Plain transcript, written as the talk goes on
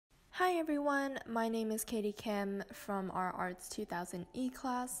Hi everyone, my name is Katie Kim from our Arts 2000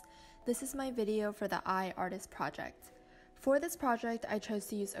 E-Class. This is my video for the I Artist project. For this project, I chose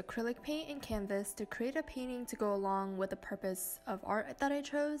to use acrylic paint and canvas to create a painting to go along with the purpose of art that I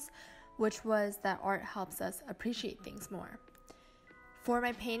chose, which was that art helps us appreciate things more. For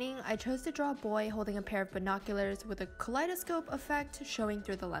my painting, I chose to draw a boy holding a pair of binoculars with a kaleidoscope effect showing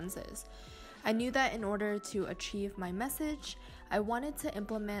through the lenses. I knew that in order to achieve my message, I wanted to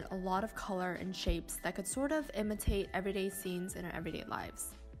implement a lot of color and shapes that could sort of imitate everyday scenes in our everyday lives.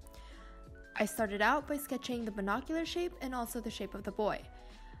 I started out by sketching the binocular shape and also the shape of the boy.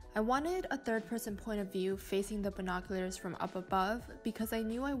 I wanted a third-person point of view facing the binoculars from up above because I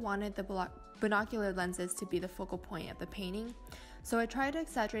knew I wanted the binocular lenses to be the focal point of the painting, so I tried to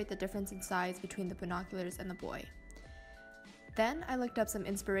exaggerate the difference in size between the binoculars and the boy. Then I looked up some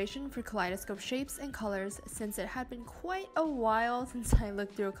inspiration for kaleidoscope shapes and colors since it had been quite a while since I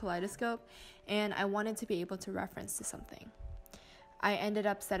looked through a kaleidoscope and I wanted to be able to reference to something. I ended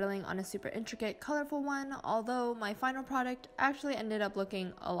up settling on a super intricate, colorful one, although my final product actually ended up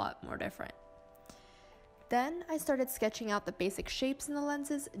looking a lot more different. Then I started sketching out the basic shapes in the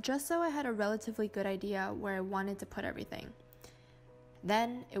lenses just so I had a relatively good idea where I wanted to put everything.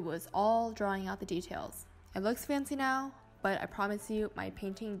 Then it was all drawing out the details. It looks fancy now, but I promise you, my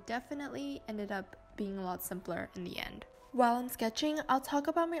painting definitely ended up being a lot simpler in the end. While I'm sketching, I'll talk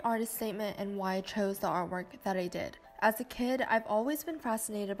about my artist statement and why I chose the artwork that I did. As a kid, I've always been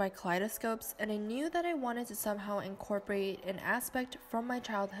fascinated by kaleidoscopes, and I knew that I wanted to somehow incorporate an aspect from my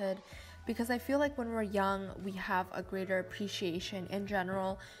childhood because I feel like when we're young, we have a greater appreciation in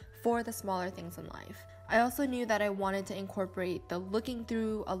general for the smaller things in life. I also knew that I wanted to incorporate the looking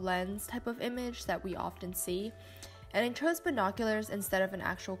through a lens type of image that we often see, and I chose binoculars instead of an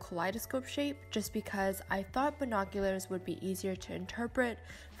actual kaleidoscope shape just because I thought binoculars would be easier to interpret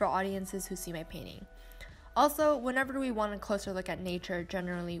for audiences who see my painting. Also, whenever we want a closer look at nature,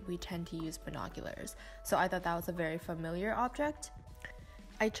 generally we tend to use binoculars, so I thought that was a very familiar object.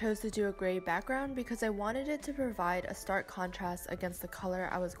 I chose to do a gray background because I wanted it to provide a stark contrast against the color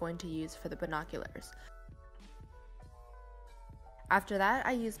I was going to use for the binoculars. After that,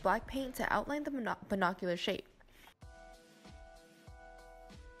 I used black paint to outline the binocular shape.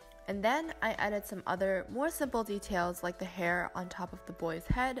 And then I added some other more simple details like the hair on top of the boy's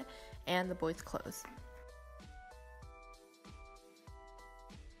head and the boy's clothes.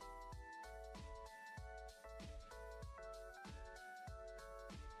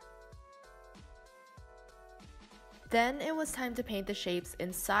 Then it was time to paint the shapes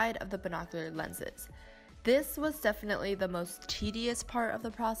inside of the binocular lenses. This was definitely the most tedious part of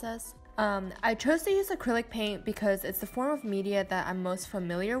the process. I chose to use acrylic paint because it's the form of media that I'm most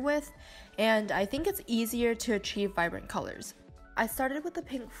familiar with, and I think it's easier to achieve vibrant colors. I started with the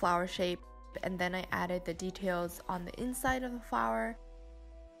pink flower shape, and then I added the details on the inside of the flower,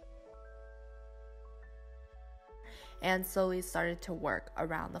 and slowly started to work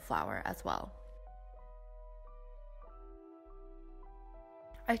around the flower as well.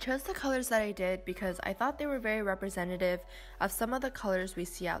 I chose the colors that I did because I thought they were very representative of some of the colors we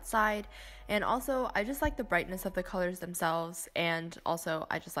see outside, and also I just like the brightness of the colors themselves, and also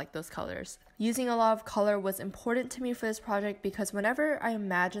I just like those colors. Using a lot of color was important to me for this project because whenever I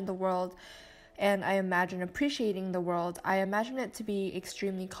imagine the world and I imagine appreciating the world, I imagine it to be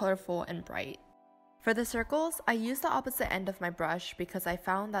extremely colorful and bright. For the circles, I used the opposite end of my brush because I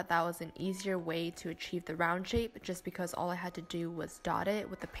found that that was an easier way to achieve the round shape just because all I had to do was dot it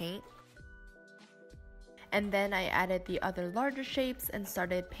with the paint. And then I added the other larger shapes and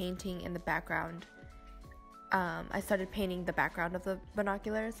started painting in the background. I started painting the background of the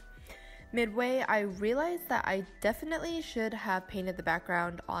binoculars. Midway, I realized that I definitely should have painted the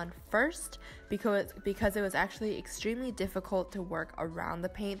background on first because it was actually extremely difficult to work around the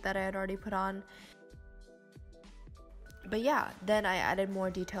paint that I had already put on. But yeah, then I added more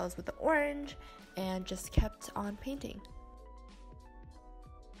details with the orange and just kept on painting.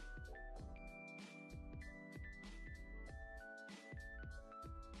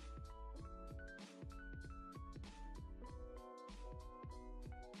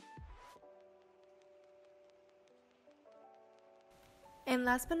 And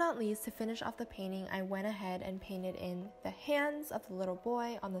last but not least, to finish off the painting, I went ahead and painted in the hands of the little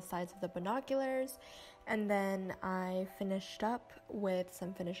boy on the sides of the binoculars, and then I finished up with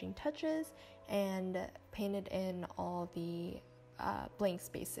some finishing touches and painted in all the blank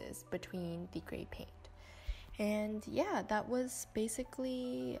spaces between the gray paint. And yeah, that was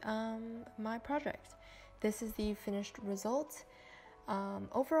basically my project. This is the finished result.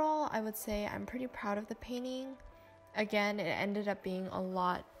 Overall, I would say I'm pretty proud of the painting. Again, it ended up being a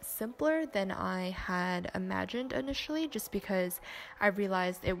lot simpler than I had imagined initially, just because I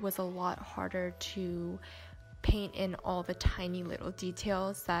realized it was a lot harder to paint in all the tiny little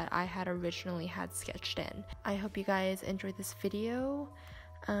details that I had originally had sketched in. I hope you guys enjoyed this video,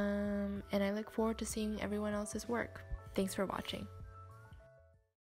 and I look forward to seeing everyone else's work. Thanks for watching.